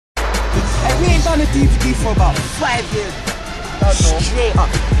done a DVD for about 5 years. Straight up.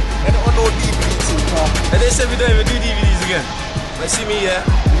 And on no DVD team, and they said we don't even do DVDs again. Like, see me, yeah?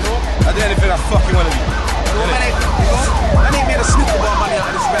 You know? I do anything I fucking want to do. Man ain't made a sniff about money out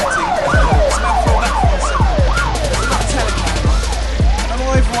of this rap thing. This man throw back for a second. It's not telling me. I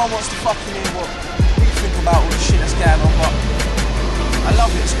know everyone wants to fucking hear what we think about all the shit that's going on, but I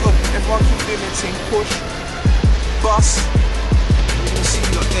love it, it's good. Everyone keep doing their thing, push, bust. You can see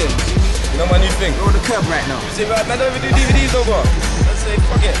me up there, you see me? You know my new thing? We're on the curb right now. You see, man, don't even do DVDs no more. I say,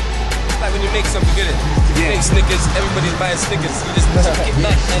 fuck it. It's like when you make something, get it. You make Snickers, everybody's buying Snickers. You just kick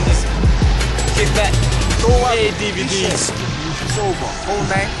back and just kick back. Don't worry, DVDs. It's over.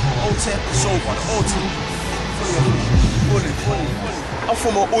 09, 010, it's over. The whole team. Fully. I'm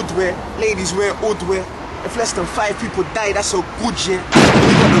from a hood where ladies wear hood wear. If less than 5 people die, that's a good year.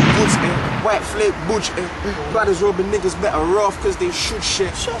 We got the goods, white flake budge, brothers robbing niggas better off cause they should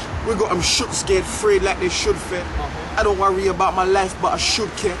shit. We got them shook scared, afraid like they should fear. I don't worry about my life, but I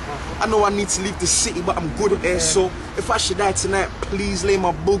should care. I know I need to leave the city, but I'm good at it. So if I should die tonight, please lay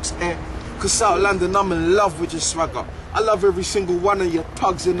my books in. Cause South London, I'm in love with your swagger. I love every single one of your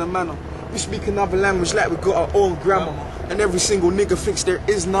thugs in the manner. We speak another language like we got our own grammar. And every single nigga thinks there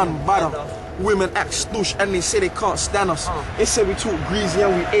is none better. Women act stoosh and they say they can't stand us. They say we talk greasy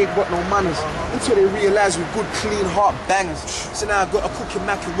and we ain't got no manners. Until they realise we good, clean, heart bangers. So now I got a cooking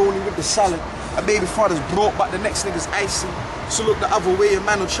macaroni with the salad. A baby father's broke, but the next nigga's icy. So look the other way, your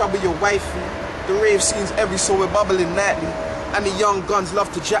man will trouble your wifey. The rave scenes every so we're bubbling nightly. And the young guns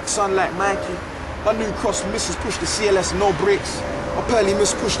love to jack son like Mikey. My new cross missus push the CLS, no brakes. My pearly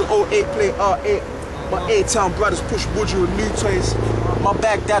miss push the 08 plate R8. My A-Town brothers push Budgie with new toys. My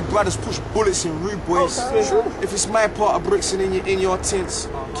Baghdad brothers push bullets in rude boys. If it's my part of bricks and in your tints,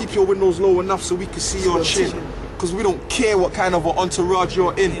 keep your windows low enough so we can see your chin. Cause we don't care what kind of an entourage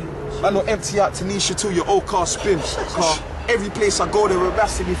you're in. I know empty out Tanisha till your old car spins. Every place I go, they're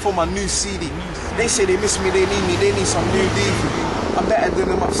harassing me for my new CD. They say they miss me, they need some new DVD. I'm better than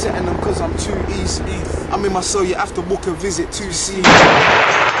them, upsetting them cause I'm too easy. I'm in my cell, you have to book a visit to see me.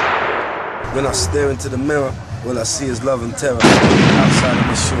 When I stare into the mirror, all I see is love and terror. Outside I'm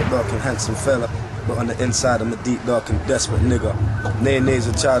a short, dark and handsome fella, but on the inside I'm a deep, dark and desperate nigga. Ne's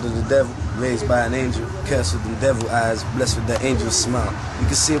a child of the devil, raised by an angel, cursed with them devil eyes, blessed with that angel smile. You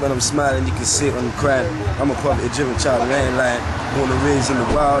can see it when I'm smiling, you can see it when I'm crying. I'm a poverty-driven child, and I ain't lying. Born and raised in the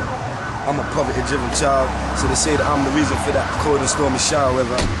wild, I'm a poverty-driven child. So they say that I'm the reason for that cold and stormy shower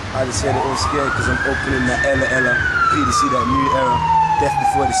weather. I just hear they all scared cause I'm opening that Ella. PDC, that new era. Death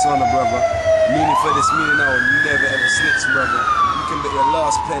before dishonor, brother. Meaning for this meaning, I will never ever snitch, brother. You can bet your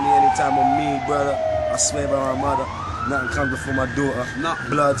last penny anytime on me, brother. I swear by my mother, nothing comes before my daughter.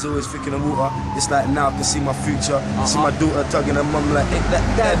 Blood's always thick in the water. It's like now I can see my future. See my daughter tugging her mum like, ain't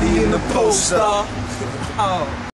that daddy in the poster?